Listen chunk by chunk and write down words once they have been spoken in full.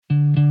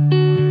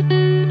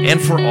and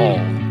for all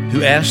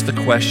who ask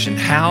the question,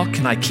 how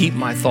can I keep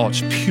my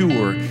thoughts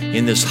pure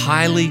in this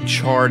highly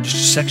charged,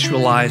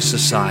 sexualized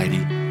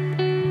society?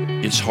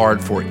 It's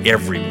hard for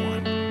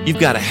everyone. You've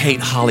got to hate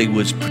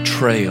Hollywood's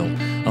portrayal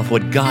of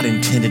what God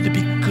intended to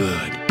be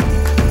good.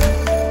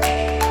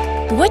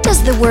 What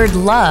does the word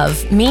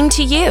love mean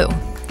to you?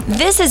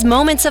 This is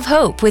Moments of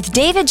Hope with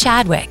David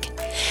Chadwick.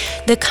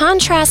 The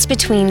contrast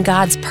between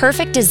God's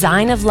perfect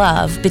design of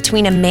love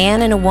between a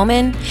man and a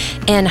woman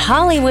and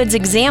Hollywood's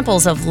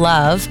examples of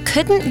love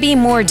couldn't be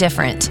more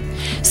different.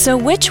 So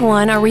which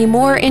one are we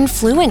more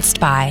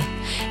influenced by?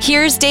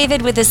 Here's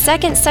David with the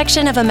second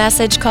section of a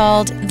message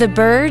called The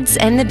Birds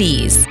and the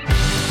Bees.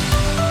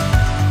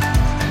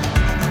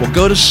 We'll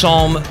go to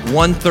Psalm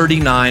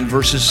 139,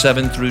 verses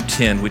 7 through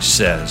 10, which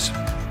says,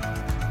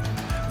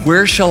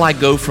 "Where shall I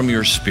go from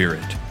your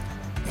spirit?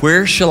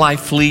 Where shall I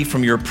flee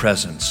from your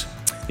presence?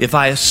 If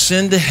I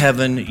ascend to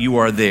heaven, you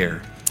are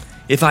there.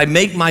 If I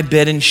make my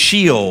bed in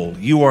Sheol,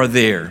 you are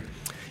there.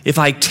 If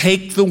I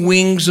take the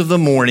wings of the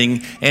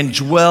morning and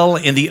dwell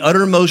in the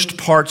uttermost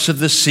parts of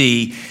the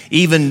sea,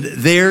 even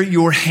there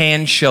your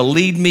hand shall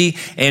lead me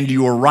and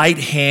your right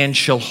hand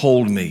shall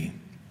hold me."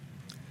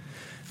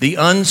 The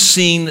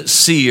unseen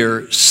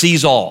seer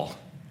sees all.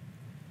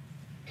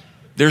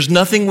 There's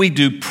nothing we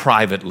do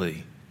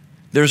privately.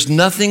 There's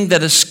nothing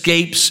that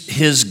escapes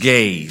his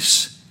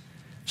gaze.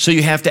 So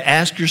you have to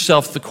ask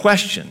yourself the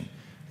question,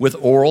 with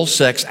oral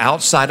sex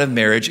outside of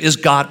marriage, is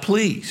God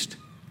pleased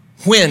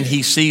when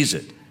he sees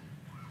it?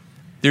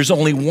 There's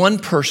only one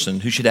person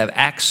who should have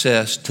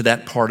access to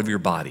that part of your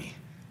body,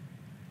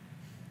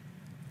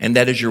 and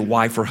that is your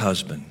wife or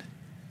husband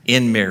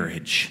in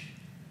marriage.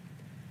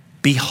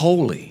 Be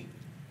holy,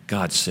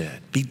 God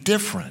said. Be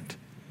different,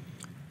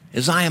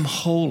 as I am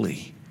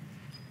holy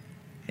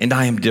and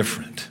I am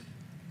different.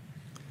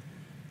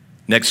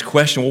 Next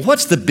question, well,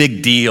 what's the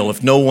big deal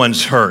if no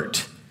one's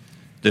hurt?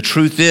 The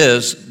truth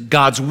is,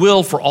 God's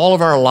will for all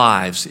of our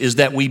lives is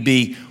that we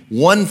be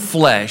one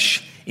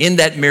flesh in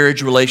that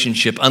marriage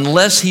relationship,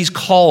 unless he's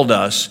called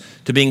us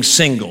to being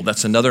single.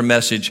 That's another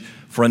message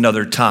for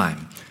another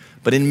time.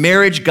 But in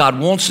marriage, God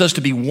wants us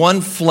to be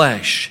one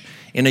flesh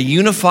in a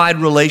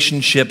unified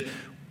relationship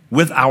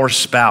with our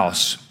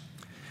spouse.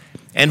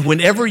 And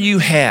whenever you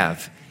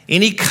have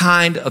any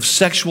kind of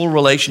sexual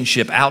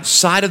relationship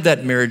outside of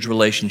that marriage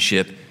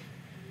relationship,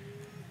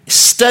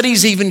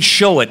 studies even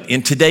show it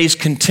in today's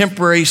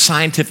contemporary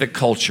scientific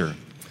culture,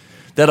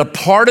 that a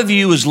part of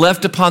you is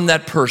left upon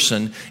that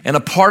person and a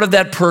part of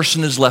that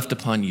person is left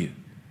upon you.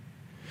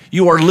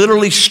 You are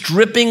literally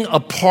stripping a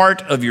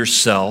part of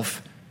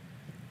yourself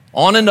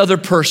on another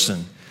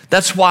person.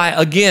 That's why,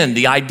 again,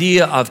 the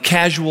idea of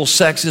casual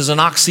sex is an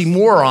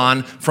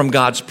oxymoron from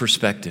God's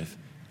perspective,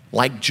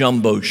 like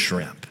jumbo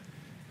shrimp.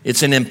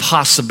 It's an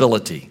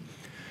impossibility.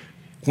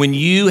 When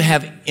you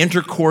have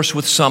intercourse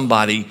with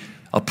somebody,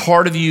 a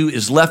part of you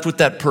is left with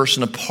that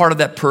person, a part of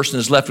that person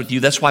is left with you.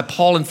 That's why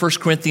Paul in 1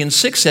 Corinthians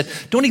 6 said,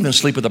 don't even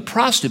sleep with a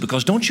prostitute,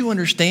 because don't you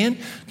understand?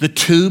 The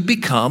two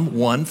become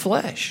one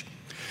flesh.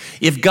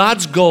 If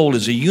God's goal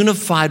is a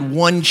unified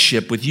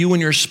oneship with you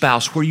and your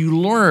spouse, where you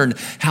learn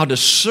how to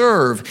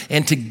serve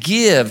and to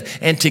give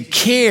and to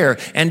care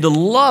and to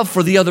love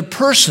for the other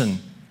person,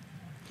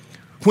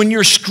 when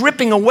you're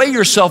stripping away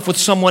yourself with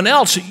someone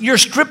else, you're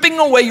stripping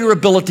away your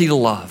ability to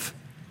love.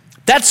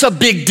 That's a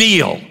big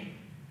deal.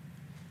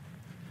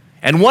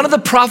 And one of the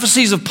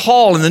prophecies of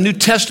Paul in the New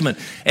Testament,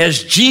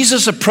 as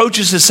Jesus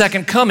approaches his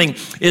second coming,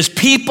 is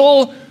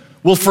people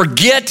will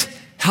forget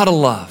how to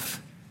love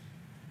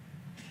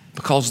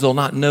because they'll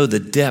not know the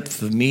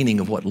depth of meaning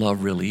of what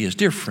love really is.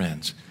 Dear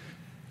friends,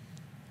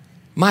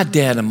 my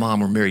dad and mom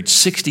were married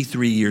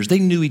 63 years. They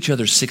knew each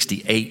other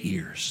 68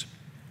 years.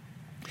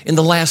 In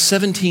the last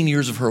 17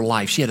 years of her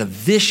life, she had a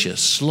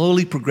vicious,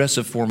 slowly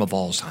progressive form of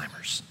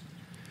Alzheimer's.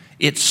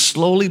 It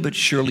slowly but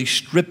surely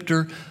stripped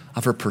her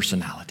of her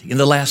personality. In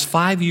the last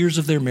 5 years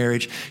of their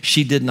marriage,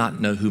 she did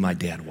not know who my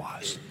dad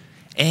was.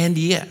 And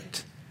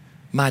yet,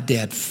 my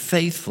dad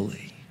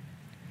faithfully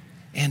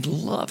and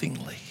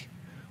lovingly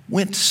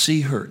went to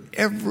see her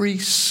every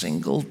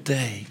single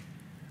day,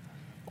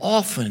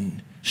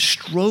 often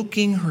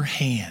stroking her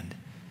hand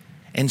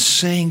and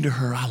saying to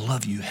her, "I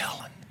love you,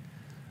 Helen.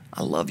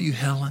 I love you,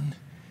 Helen."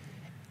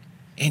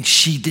 And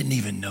she didn't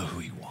even know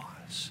who he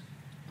was.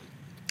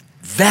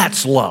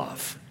 That's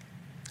love.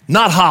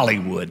 Not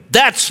Hollywood.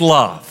 That's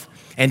love.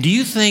 And do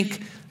you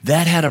think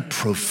that had a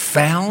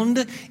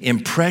profound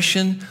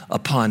impression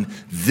upon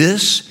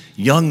this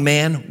young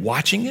man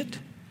watching it?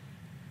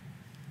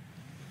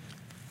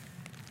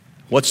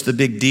 What's the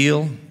big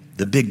deal?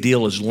 The big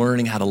deal is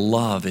learning how to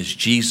love as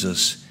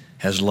Jesus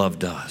has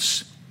loved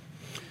us.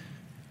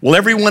 Well,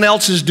 everyone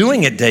else is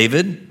doing it,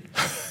 David.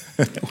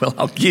 Well,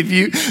 I'll give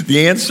you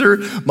the answer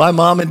my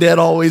mom and dad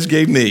always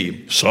gave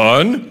me.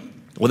 Son,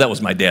 well, that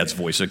was my dad's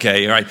voice,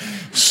 okay? All right.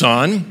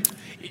 Son,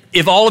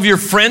 if all of your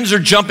friends are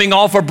jumping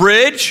off a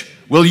bridge,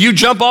 will you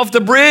jump off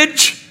the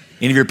bridge?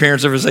 Any of your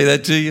parents ever say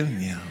that to you?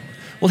 Yeah.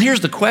 Well,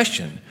 here's the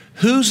question.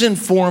 Who's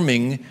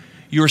informing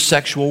your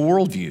sexual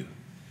worldview?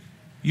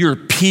 Your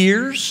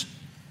peers?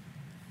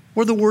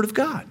 or the Word of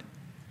God?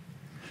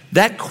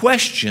 That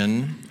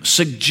question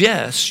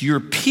suggests your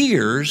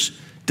peers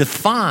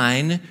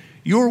define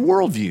your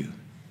worldview.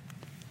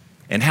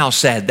 And how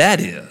sad that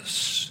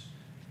is,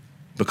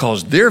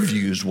 because their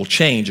views will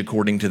change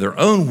according to their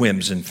own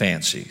whims and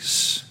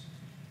fancies.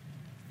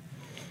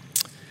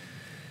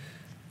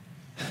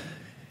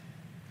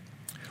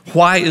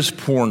 Why is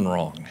porn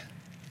wrong?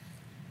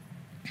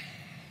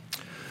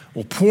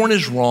 Well, porn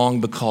is wrong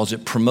because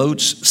it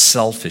promotes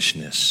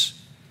selfishness.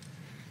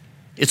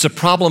 It's a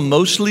problem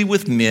mostly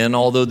with men,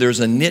 although there's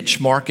a niche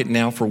market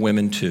now for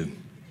women too.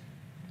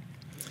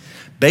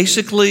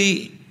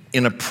 Basically,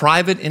 in a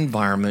private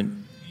environment,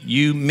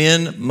 you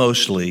men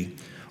mostly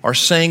are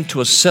saying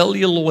to a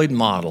celluloid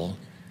model,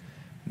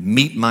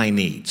 meet my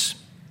needs.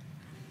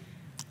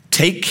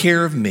 Take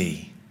care of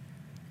me.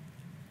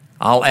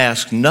 I'll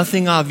ask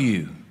nothing of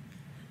you.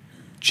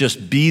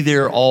 Just be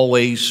there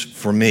always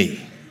for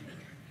me.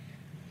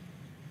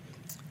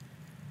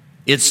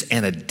 It's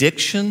an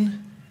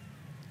addiction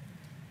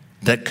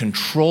that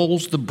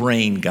controls the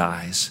brain,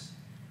 guys.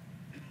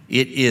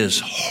 It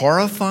is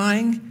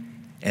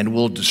horrifying and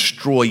will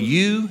destroy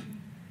you,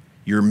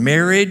 your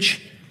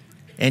marriage,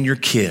 and your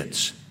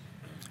kids.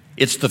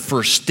 It's the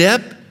first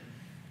step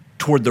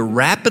toward the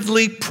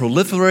rapidly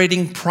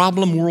proliferating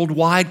problem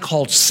worldwide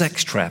called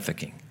sex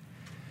trafficking.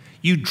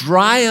 You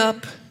dry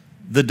up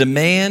the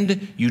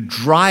demand, you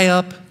dry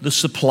up the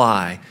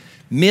supply.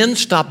 Men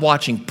stop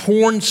watching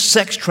porn,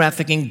 sex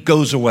trafficking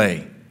goes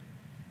away.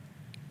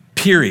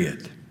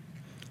 Period.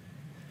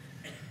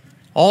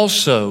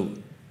 Also,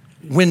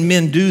 when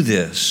men do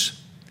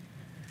this,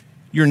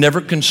 you're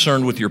never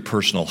concerned with your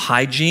personal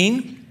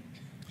hygiene,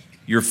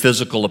 your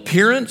physical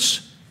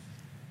appearance,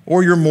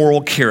 or your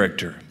moral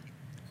character.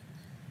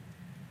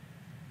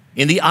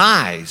 In the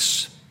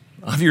eyes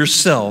of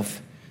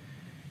yourself,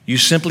 you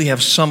simply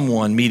have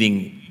someone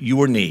meeting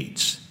your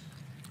needs,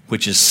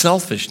 which is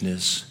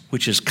selfishness,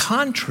 which is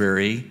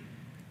contrary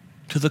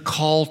to the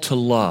call to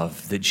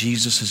love that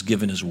Jesus has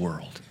given his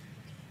world.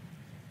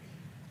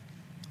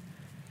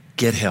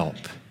 Get help.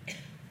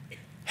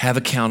 Have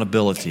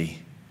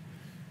accountability.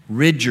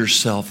 Rid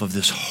yourself of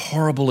this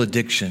horrible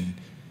addiction.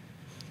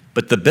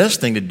 But the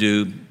best thing to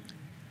do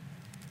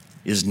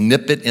is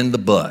nip it in the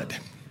bud.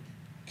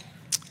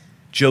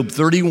 Job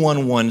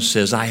 31:1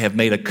 says, I have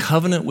made a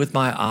covenant with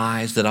my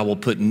eyes that I will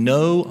put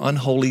no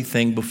unholy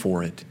thing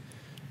before it.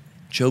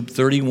 Job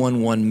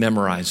 31:1,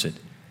 memorize it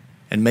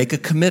and make a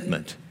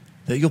commitment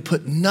that you'll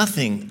put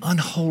nothing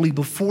unholy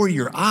before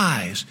your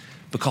eyes,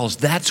 because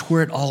that's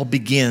where it all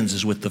begins,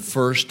 is with the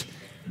first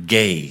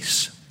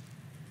gaze.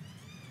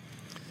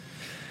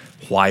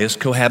 Why is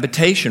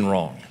cohabitation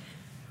wrong?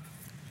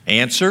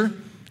 Answer,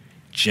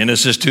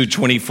 Genesis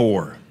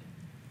 2:24.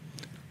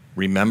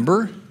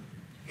 Remember,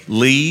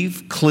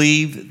 leave,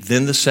 cleave,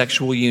 then the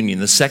sexual union.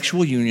 The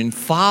sexual union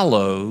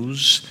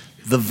follows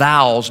the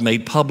vows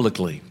made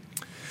publicly.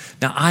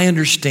 Now, I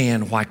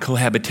understand why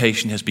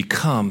cohabitation has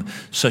become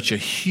such a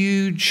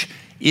huge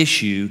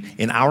issue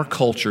in our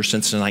culture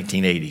since the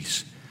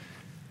 1980s.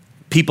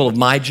 People of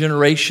my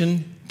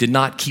generation did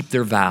not keep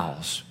their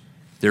vows.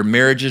 Their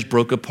marriages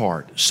broke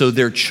apart. So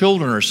their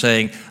children are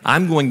saying,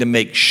 I'm going to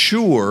make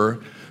sure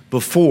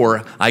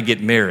before I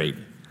get married.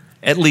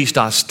 At least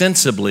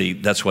ostensibly,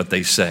 that's what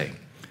they say.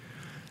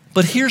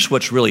 But here's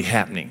what's really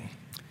happening,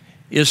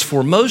 is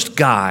for most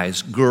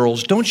guys,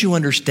 girls, don't you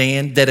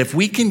understand that if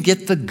we can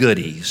get the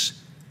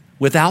goodies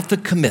without the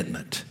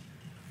commitment,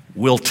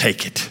 we'll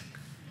take it.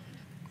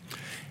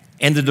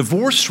 And the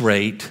divorce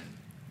rate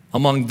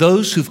among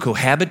those who've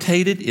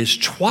cohabitated is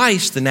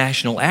twice the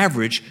national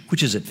average,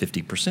 which is at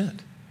 50%.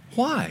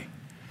 Why?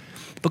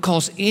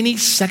 Because any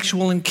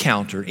sexual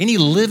encounter, any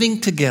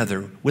living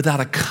together without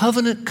a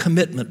covenant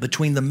commitment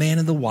between the man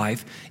and the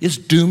wife is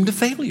doomed to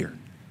failure.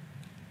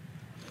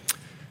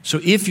 So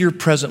if you're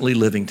presently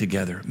living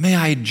together, may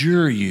I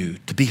adjure you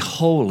to be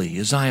holy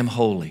as I am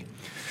holy.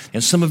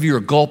 And some of you are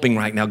gulping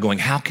right now going,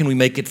 how can we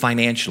make it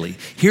financially?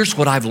 Here's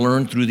what I've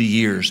learned through the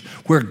years.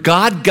 Where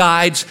God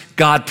guides,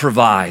 God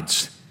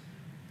provides.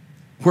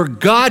 Where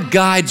God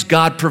guides,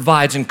 God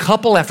provides. And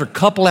couple after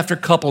couple after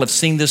couple have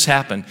seen this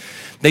happen.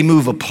 They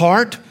move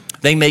apart.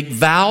 They make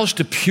vows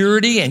to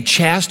purity and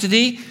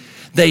chastity.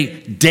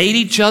 They date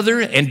each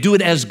other and do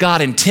it as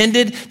God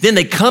intended. Then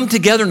they come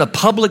together in a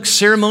public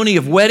ceremony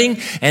of wedding,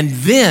 and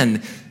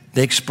then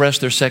they express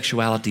their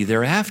sexuality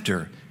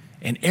thereafter.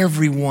 And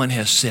everyone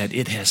has said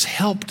it has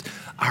helped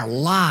our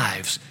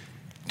lives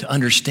to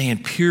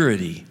understand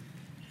purity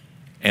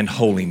and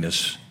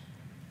holiness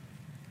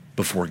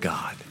before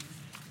God.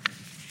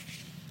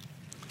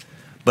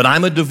 But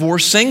I'm a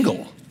divorced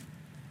single.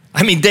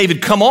 I mean,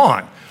 David, come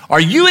on. Are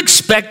you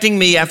expecting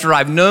me, after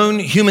I've known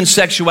human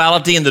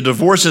sexuality and the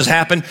divorce has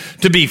happened,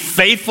 to be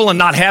faithful and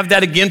not have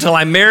that again till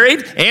I'm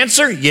married?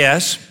 Answer,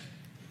 yes.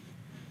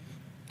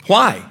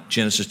 Why?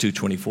 Genesis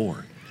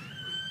 2:24.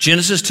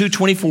 Genesis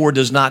 2:24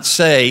 does not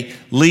say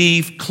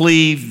leave,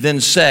 cleave, then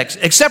sex,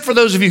 except for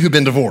those of you who've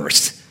been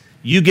divorced.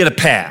 You get a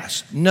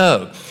pass.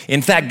 No.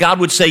 In fact, God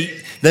would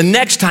say The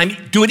next time,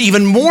 do it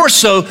even more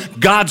so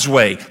God's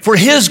way, for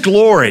His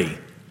glory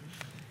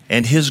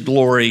and His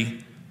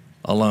glory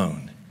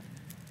alone.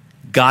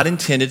 God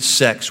intended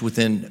sex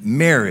within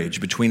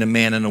marriage between a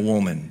man and a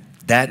woman.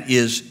 That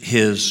is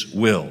His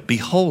will. Be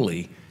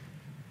holy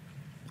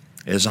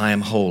as I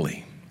am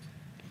holy.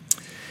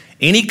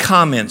 Any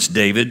comments,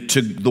 David,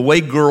 to the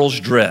way girls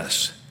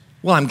dress?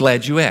 Well, I'm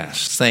glad you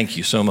asked. Thank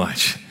you so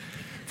much.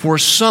 For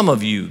some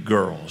of you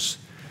girls,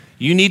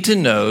 you need to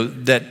know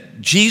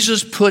that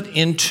Jesus put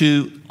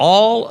into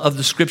all of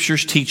the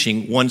Scripture's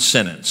teaching one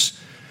sentence: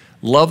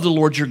 love the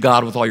Lord your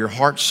God with all your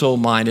heart, soul,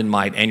 mind, and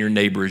might, and your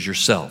neighbor as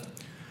yourself.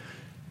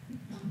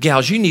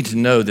 Gals, you need to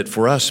know that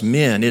for us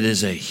men, it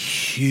is a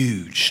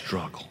huge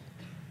struggle.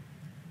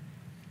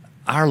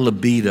 Our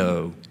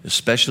libido,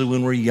 especially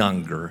when we're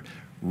younger,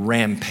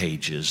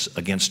 rampages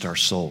against our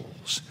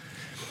souls.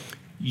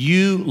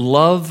 You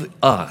love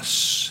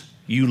us,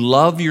 you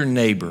love your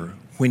neighbor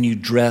when you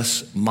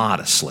dress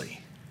modestly.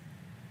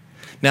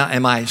 Now,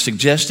 am I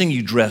suggesting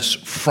you dress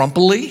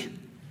frumpily?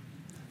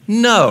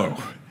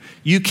 No.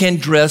 You can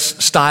dress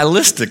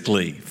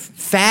stylistically,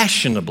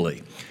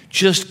 fashionably.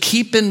 Just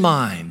keep in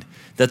mind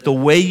that the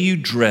way you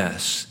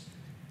dress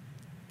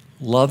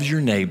loves your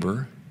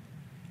neighbor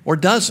or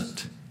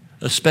doesn't,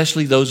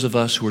 especially those of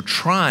us who are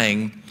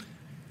trying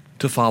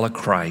to follow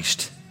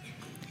Christ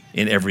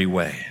in every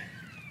way.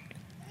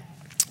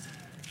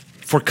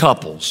 For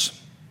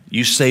couples,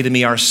 you say to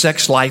me, our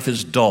sex life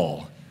is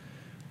dull.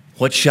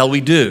 What shall we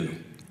do?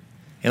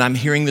 And I'm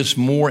hearing this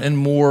more and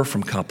more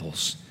from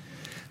couples.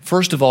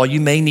 First of all, you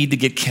may need to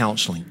get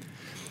counseling.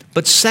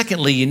 But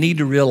secondly, you need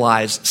to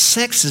realize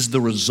sex is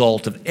the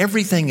result of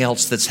everything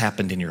else that's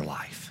happened in your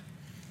life.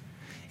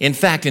 In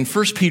fact, in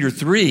 1 Peter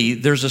 3,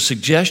 there's a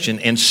suggestion,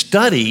 and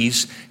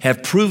studies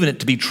have proven it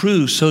to be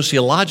true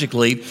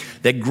sociologically,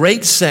 that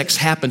great sex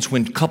happens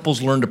when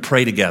couples learn to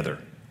pray together.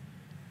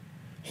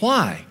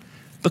 Why?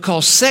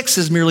 Because sex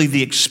is merely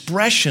the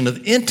expression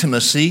of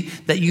intimacy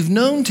that you've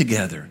known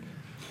together.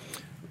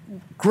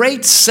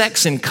 Great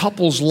sex in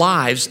couples'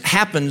 lives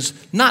happens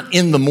not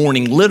in the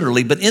morning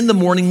literally, but in the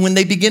morning when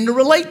they begin to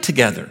relate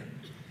together.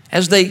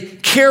 As they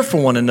care for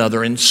one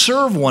another and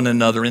serve one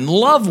another and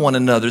love one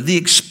another, the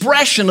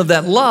expression of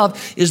that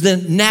love is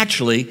then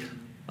naturally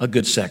a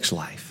good sex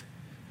life.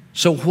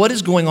 So what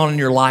is going on in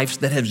your life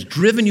that has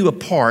driven you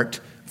apart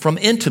from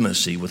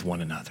intimacy with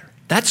one another?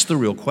 That's the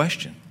real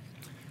question.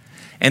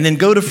 And then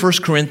go to 1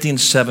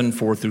 Corinthians 7,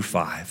 4 through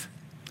 5.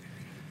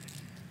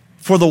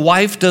 For the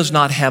wife does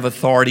not have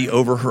authority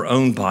over her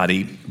own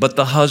body, but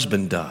the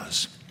husband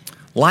does.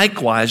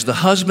 Likewise, the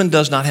husband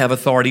does not have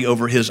authority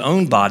over his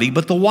own body,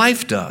 but the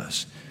wife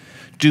does.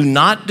 Do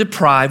not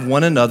deprive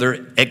one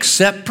another,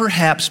 except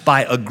perhaps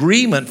by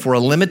agreement for a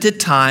limited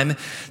time,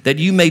 that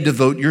you may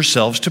devote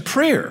yourselves to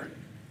prayer.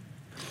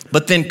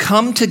 But then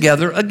come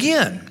together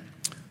again,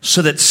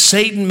 so that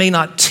Satan may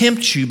not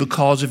tempt you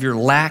because of your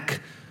lack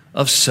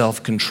of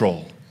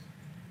self-control.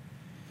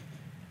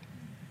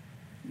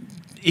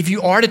 If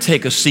you are to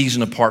take a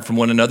season apart from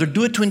one another,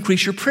 do it to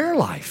increase your prayer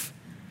life.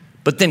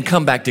 But then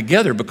come back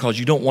together because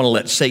you don't want to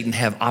let Satan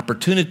have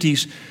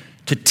opportunities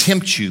to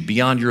tempt you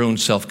beyond your own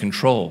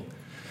self-control.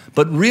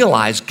 But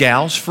realize,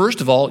 gals,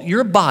 first of all,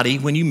 your body,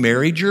 when you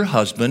married your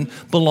husband,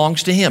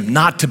 belongs to him,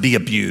 not to be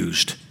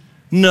abused.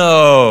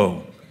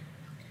 No.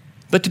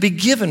 But to be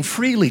given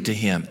freely to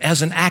him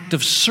as an act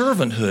of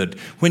servanthood.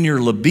 When your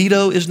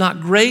libido is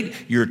not great,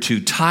 you're too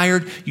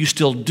tired, you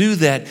still do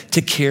that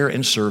to care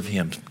and serve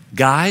him.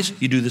 Guys,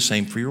 you do the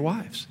same for your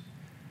wives.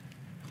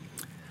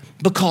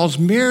 Because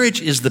marriage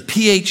is the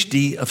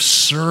PhD of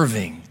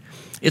serving.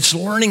 It's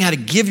learning how to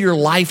give your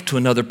life to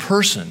another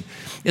person.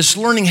 It's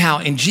learning how,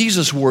 in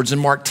Jesus' words in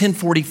Mark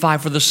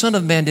 10:45, for the Son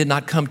of Man did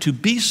not come to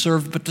be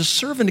served, but to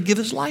serve and to give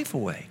his life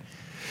away.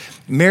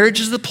 Marriage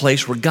is the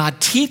place where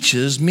God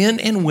teaches men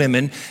and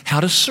women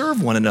how to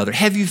serve one another.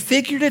 Have you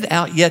figured it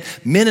out yet?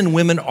 Men and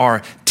women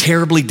are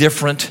terribly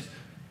different.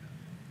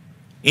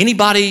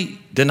 Anybody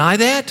deny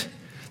that?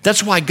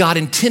 That's why God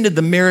intended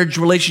the marriage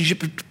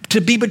relationship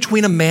to be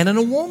between a man and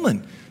a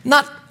woman.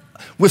 Not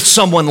with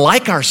someone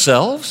like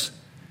ourselves,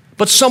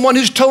 but someone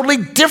who's totally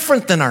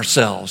different than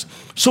ourselves.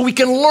 So we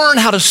can learn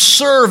how to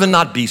serve and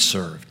not be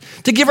served,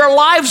 to give our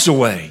lives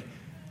away.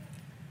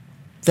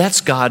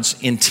 That's God's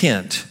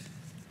intent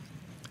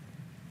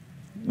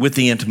with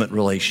the intimate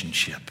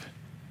relationship.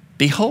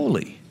 Be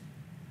holy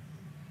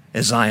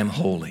as I am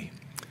holy.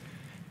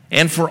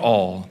 And for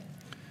all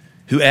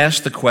who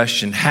ask the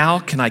question, how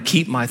can I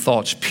keep my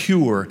thoughts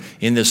pure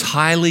in this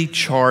highly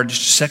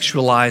charged,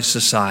 sexualized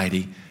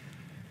society?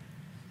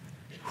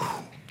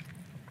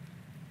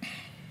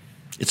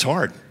 It's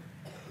hard.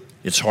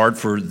 It's hard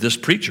for this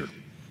preacher.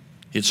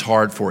 It's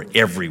hard for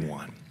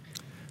everyone.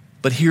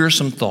 But here are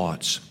some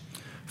thoughts.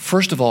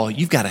 First of all,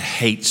 you've got to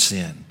hate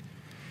sin.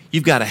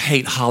 You've got to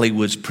hate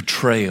Hollywood's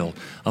portrayal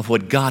of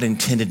what God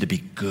intended to be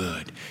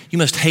good. You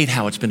must hate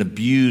how it's been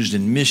abused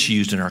and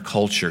misused in our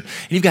culture.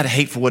 And you've got to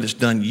hate for what it's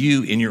done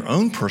you in your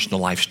own personal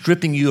life,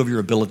 stripping you of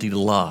your ability to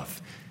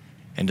love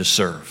and to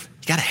serve.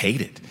 You got to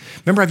hate it.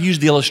 Remember, I've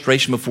used the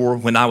illustration before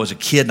when I was a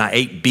kid and I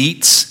ate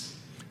beets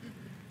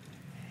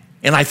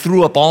and I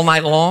threw up all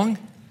night long.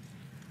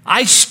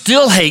 I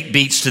still hate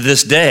beets to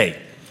this day.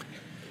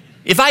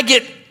 If I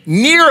get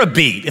near a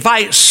beet, if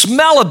I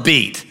smell a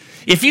beet,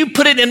 if you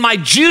put it in my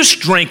juice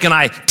drink and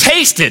I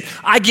taste it,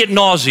 I get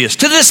nauseous.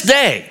 To this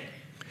day,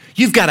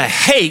 you've got to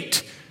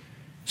hate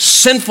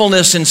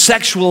sinfulness in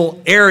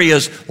sexual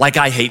areas like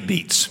I hate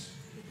beets.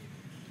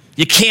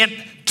 You can't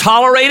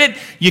tolerate it.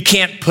 You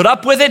can't put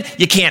up with it.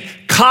 You can't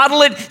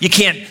coddle it. You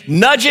can't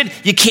nudge it.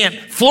 You can't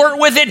flirt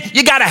with it.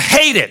 You got to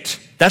hate it.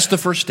 That's the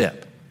first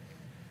step.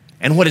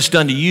 And what it's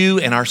done to you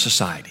and our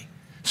society.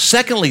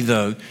 Secondly,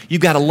 though,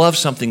 you've got to love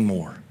something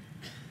more.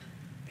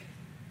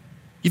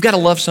 You've got to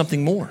love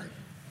something more.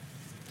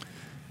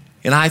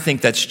 And I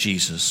think that's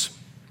Jesus.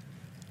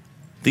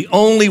 The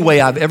only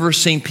way I've ever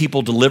seen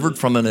people delivered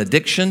from an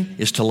addiction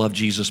is to love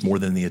Jesus more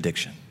than the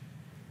addiction.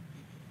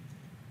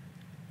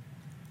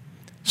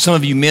 Some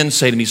of you men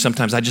say to me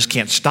sometimes, I just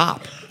can't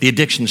stop. The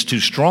addiction's too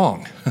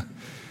strong.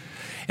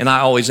 And I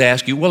always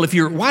ask you, well, if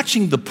you're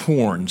watching the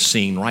porn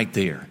scene right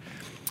there,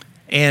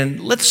 and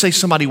let's say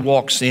somebody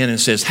walks in and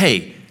says,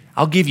 hey,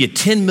 I'll give you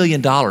 $10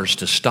 million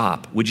to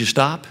stop. Would you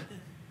stop?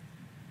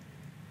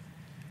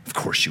 Of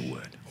course you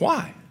would.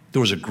 Why? There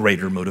was a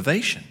greater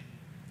motivation.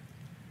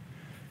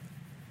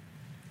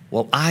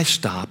 Well, I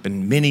stop,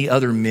 and many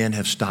other men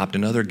have stopped,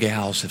 and other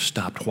gals have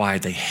stopped. Why?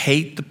 They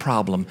hate the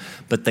problem,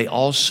 but they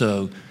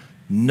also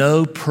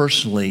know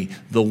personally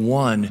the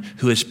one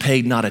who has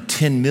paid not a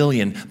 $10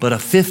 million, but a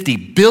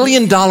 $50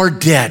 billion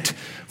debt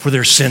for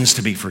their sins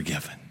to be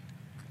forgiven.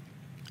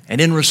 And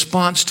in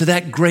response to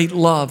that great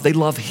love, they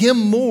love him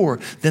more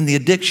than the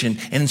addiction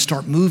and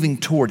start moving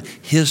toward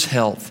his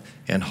health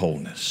and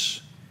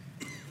wholeness.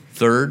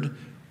 Third,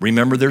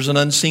 remember there's an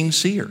unseen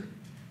seer.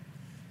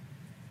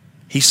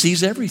 He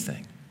sees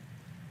everything.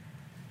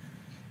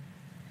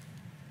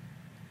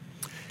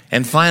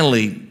 And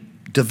finally,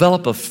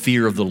 develop a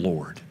fear of the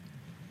Lord.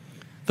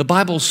 The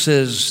Bible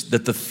says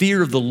that the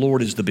fear of the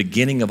Lord is the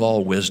beginning of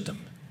all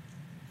wisdom.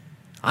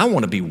 I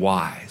want to be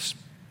wise.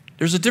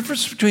 There's a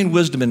difference between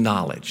wisdom and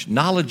knowledge.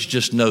 Knowledge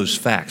just knows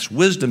facts.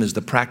 Wisdom is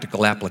the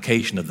practical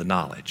application of the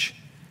knowledge.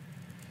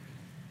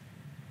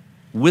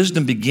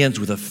 Wisdom begins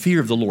with a fear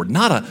of the Lord,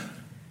 not a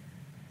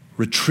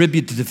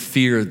retributive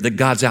fear that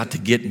God's out to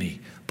get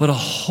me, but a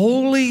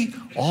holy,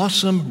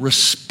 awesome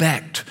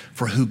respect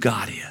for who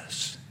God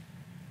is.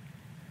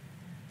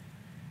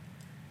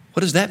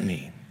 What does that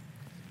mean?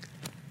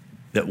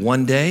 That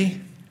one day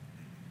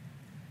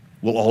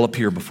we'll all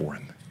appear before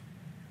him.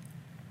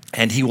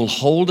 And he will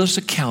hold us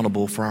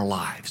accountable for our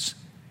lives.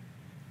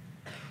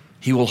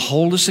 He will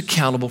hold us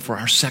accountable for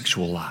our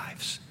sexual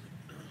lives.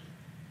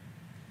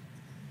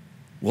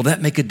 Will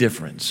that make a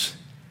difference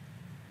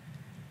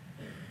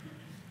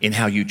in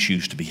how you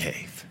choose to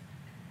behave?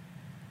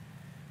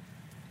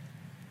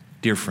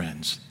 Dear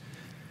friends,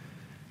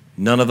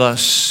 none of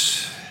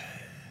us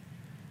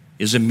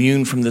is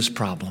immune from this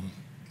problem.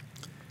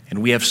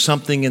 And we have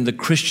something in the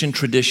Christian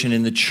tradition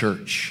in the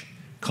church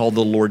called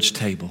the Lord's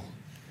table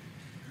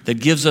that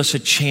gives us a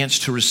chance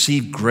to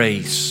receive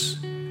grace.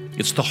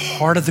 It's the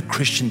heart of the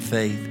Christian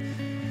faith.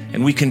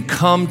 And we can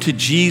come to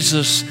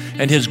Jesus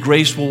and his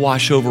grace will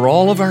wash over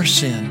all of our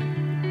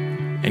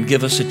sin and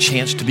give us a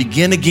chance to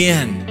begin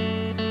again,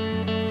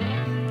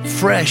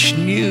 fresh,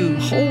 new,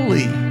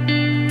 holy,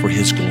 for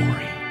his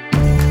glory.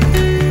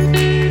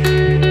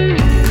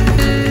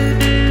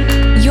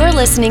 You're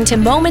listening to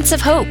Moments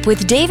of Hope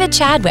with David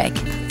Chadwick.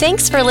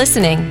 Thanks for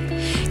listening.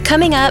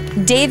 Coming up,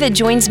 David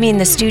joins me in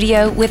the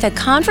studio with a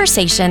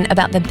conversation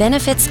about the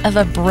benefits of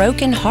a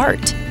broken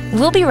heart.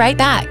 We'll be right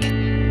back.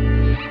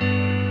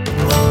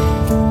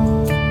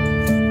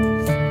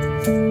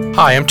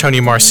 Hi, I'm Tony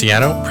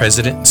Marciano,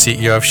 President and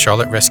CEO of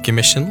Charlotte Rescue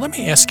Mission. Let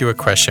me ask you a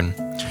question.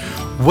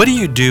 What do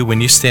you do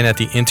when you stand at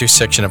the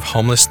intersection of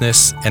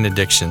homelessness and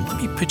addiction?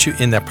 Let me put you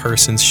in that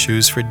person's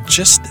shoes for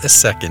just a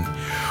second.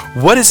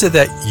 What is it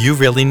that you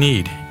really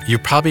need?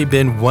 You've probably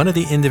been one of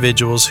the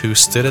individuals who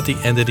stood at the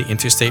end of the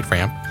interstate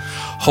ramp,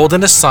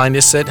 holding a sign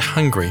that said,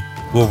 "Hungry,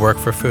 will work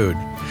for food."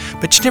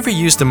 But you never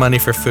used the money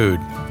for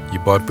food. You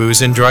bought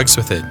booze and drugs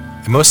with it.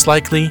 And most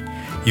likely,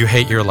 you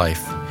hate your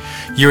life.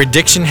 Your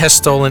addiction has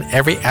stolen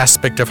every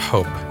aspect of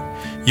hope.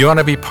 You want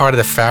to be part of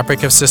the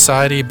fabric of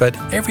society, but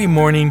every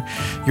morning,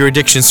 your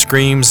addiction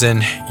screams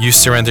and you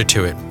surrender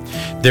to it.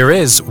 There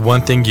is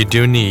one thing you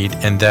do need,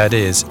 and that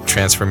is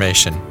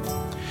transformation.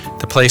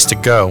 The place to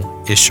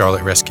go is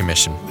Charlotte Rescue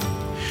Mission.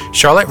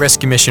 Charlotte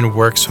Rescue Mission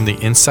works from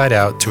the inside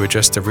out to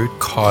address the root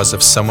cause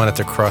of someone at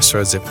the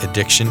crossroads of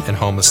addiction and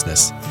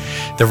homelessness.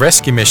 The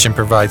Rescue Mission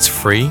provides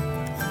free,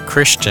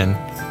 Christian,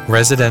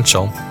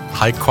 residential,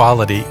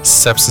 high-quality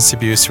substance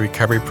abuse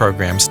recovery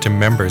programs to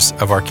members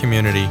of our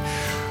community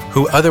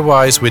who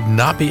otherwise would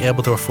not be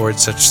able to afford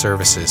such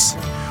services.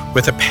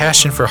 With a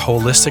passion for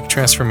holistic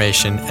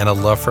transformation and a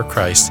love for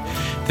Christ,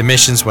 the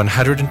mission's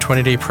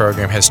 120-day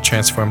program has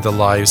transformed the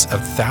lives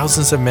of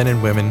thousands of men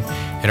and women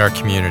in our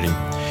community.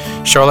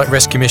 Charlotte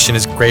Rescue Mission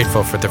is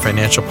grateful for the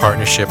financial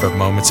partnership of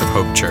Moments of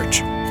Hope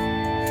Church.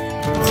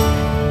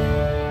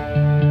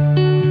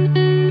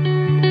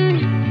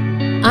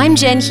 I'm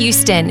Jen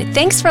Houston.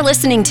 Thanks for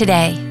listening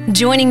today.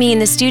 Joining me in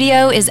the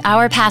studio is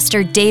our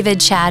pastor,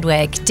 David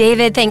Chadwick.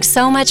 David, thanks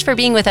so much for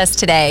being with us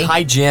today.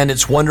 Hi, Jen.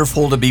 It's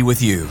wonderful to be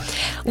with you.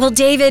 Well,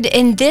 David,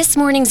 in this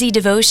morning's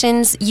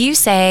e-devotions, you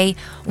say,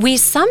 we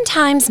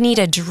sometimes need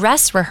a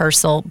dress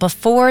rehearsal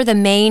before the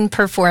main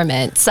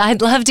performance.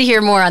 I'd love to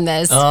hear more on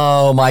this.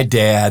 Oh, my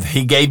dad.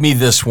 He gave me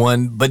this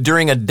one, but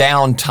during a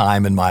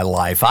downtime in my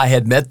life, I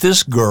had met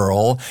this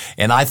girl,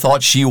 and I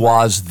thought she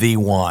was the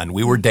one.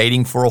 We were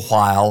dating for a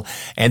while,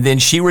 and then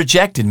she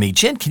rejected me.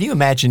 Jen, can you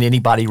imagine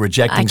anybody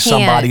rejecting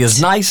somebody as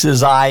nice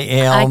as I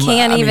am? I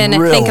can't even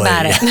really think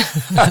about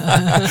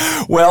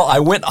it. Well, I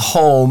went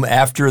home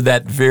after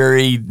that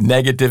very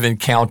negative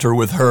encounter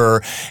with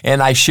her,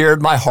 and I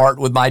shared my heart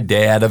with my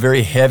dad, a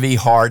very heavy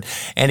heart,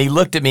 and he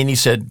looked at me and he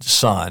said,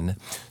 son,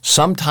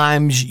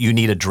 sometimes you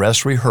need a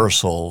dress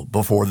rehearsal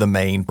before the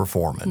main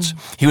performance.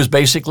 He was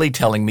basically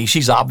telling me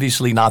she's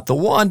obviously not the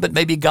one, but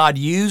maybe God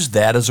used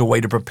that as a way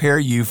to prepare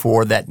you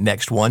for that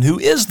next one who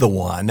is the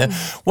one.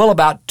 Well,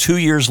 about 2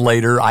 years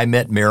later, I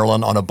met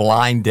Marilyn on a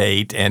blind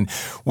date, and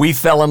we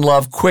fell in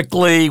love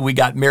quickly. We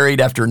got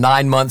married after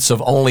 9 months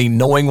of only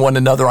knowing one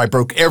another. I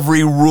broke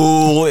every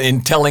rule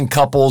in telling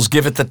couples,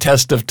 give it the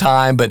test of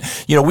time. But,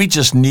 we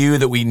just knew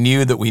that we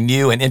knew that we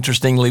knew. And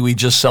interestingly, we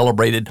just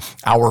celebrated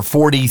our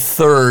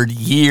 43rd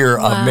year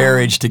of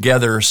marriage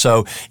together.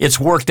 So it's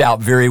worked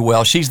out very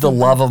well. She's the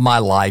love of my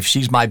life.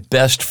 She's my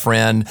best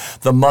friend,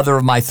 the mother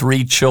of my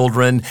 3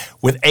 children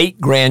with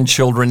 8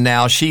 grandchildren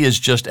now. She is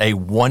just a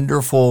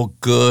wonderful,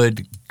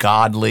 good,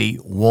 godly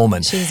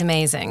woman. She's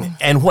amazing.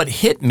 And what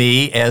hit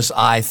me as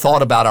I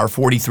thought about our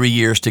 43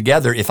 years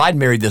together, if I'd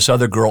married this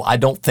other girl, I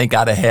don't think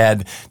I'd have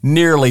had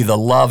nearly the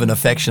love and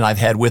affection I've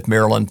had with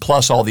Marilyn,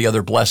 plus all the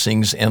other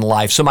blessings in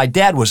life. So my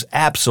dad was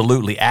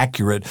absolutely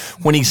accurate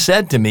when he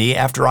said to me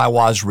after I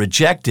was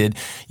rejected,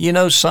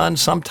 son,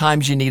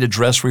 sometimes you need a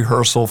dress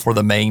rehearsal for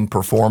the main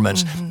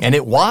performance. And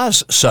it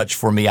was such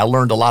for me. I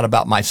learned a lot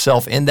about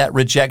myself in that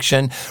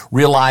rejection,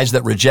 realized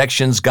that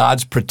rejection's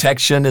God's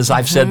protection, as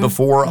I've said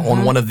before,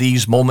 on one of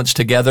these moments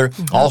together.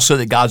 Also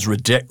that God's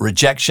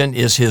rejection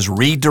is His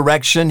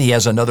redirection. He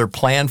has another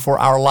plan for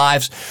our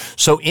lives.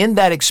 So in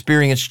that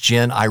experience,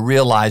 Jen, I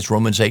realized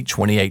Romans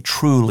 8:28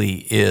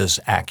 truly is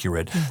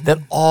accurate. That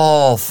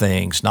all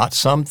things, not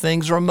some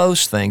things or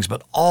most things,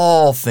 but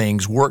all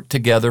things work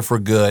together for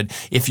good.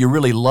 If you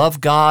really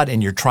love God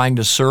and you're trying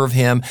to serve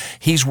Him,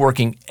 He's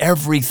working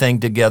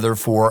everything together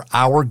for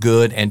our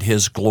good and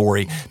His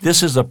glory.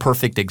 This is a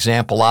perfect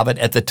example of it.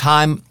 At the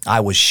time,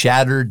 I was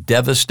shattered,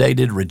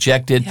 devastated,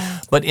 rejected.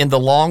 But in the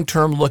long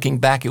term, looking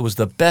back, it was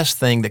the best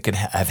thing that could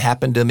have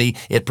happened to me.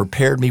 It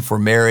prepared me for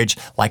marriage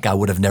like I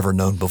would have never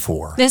known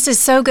before. This is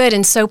so good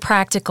and so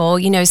practical.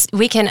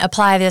 We can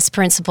apply this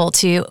principle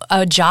to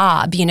a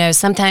job.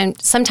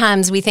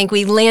 Sometimes we think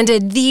we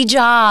landed the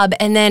job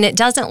and then it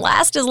doesn't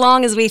last as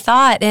long as we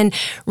thought. And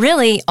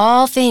really,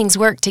 all things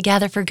work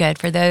together for good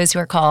for those who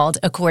are called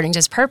according to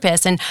His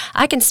purpose. And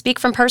I can speak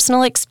from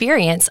personal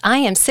experience. I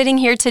am sitting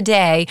here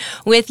today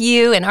with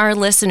you and our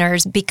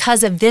listeners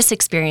because of this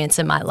experience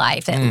in my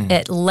life.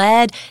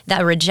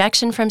 That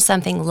rejection from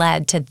something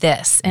led to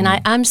this. And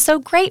I'm so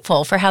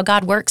grateful for how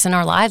God works in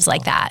our lives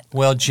like that.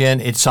 Well,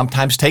 Jen, it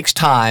sometimes takes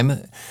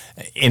time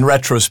in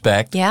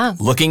retrospect,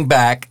 looking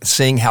back,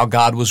 seeing how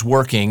God was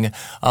working,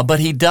 but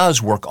He does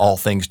work all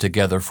things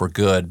together for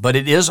good. But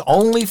it is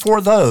only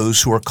for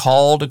those who are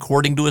called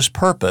according to His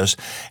purpose.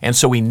 And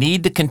so we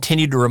need to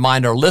continue to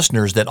remind our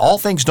listeners that all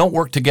things don't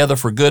work together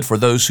for good for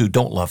those who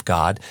don't love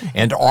God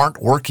and aren't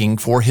working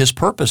for His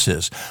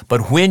purposes.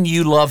 But when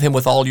you love Him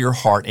with all your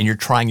heart and you're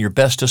trying your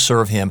best to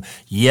serve Him,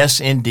 yes,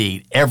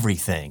 indeed,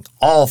 everything,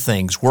 all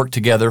things work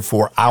together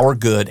for our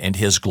good and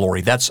His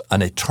glory. That's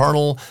an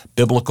eternal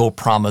biblical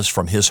promise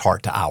from His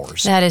heart to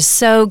ours. That is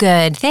so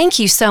good. Thank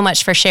you so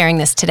much for sharing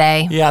this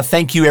today. Yeah,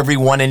 thank you,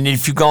 everyone. And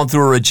if you've gone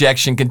through a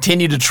rejection,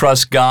 continue to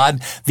trust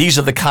God. These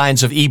are the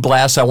kinds of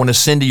e-blasts I want to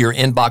send to your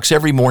inbox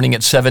every morning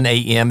at 7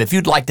 a.m. If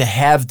you'd like to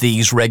have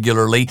these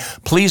regularly,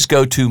 please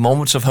go to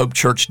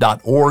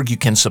momentsofhopechurch.org. You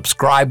can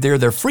subscribe there.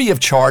 They're free of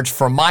charge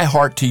from my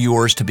heart to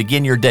yours to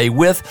begin your day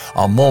with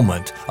a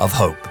moment of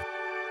hope.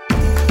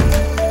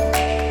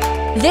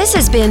 This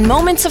has been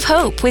Moments of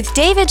Hope with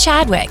David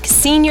Chadwick,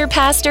 Senior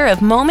Pastor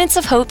of Moments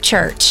of Hope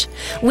Church.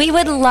 We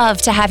would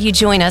love to have you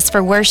join us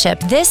for worship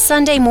this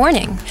Sunday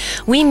morning.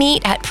 We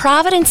meet at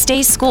Providence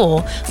Day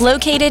School,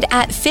 located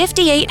at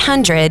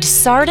 5800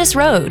 Sardis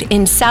Road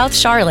in South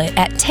Charlotte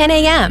at 10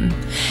 a.m.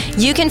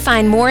 You can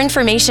find more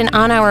information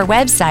on our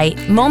website,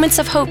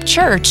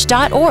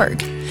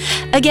 momentsofhopechurch.org.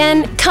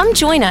 Again, come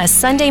join us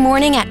Sunday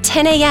morning at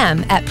 10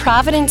 a.m. at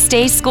Providence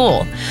Day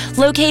School,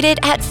 located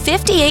at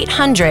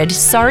 5800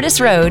 Sardis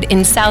Road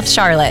in South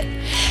Charlotte.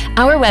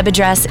 Our web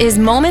address is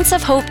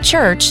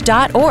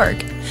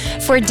momentsofhopechurch.org.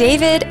 For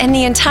David and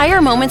the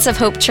entire Moments of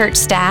Hope Church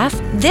staff,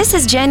 this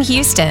is Jen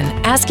Houston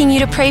asking you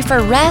to pray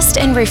for rest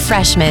and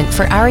refreshment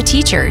for our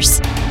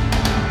teachers.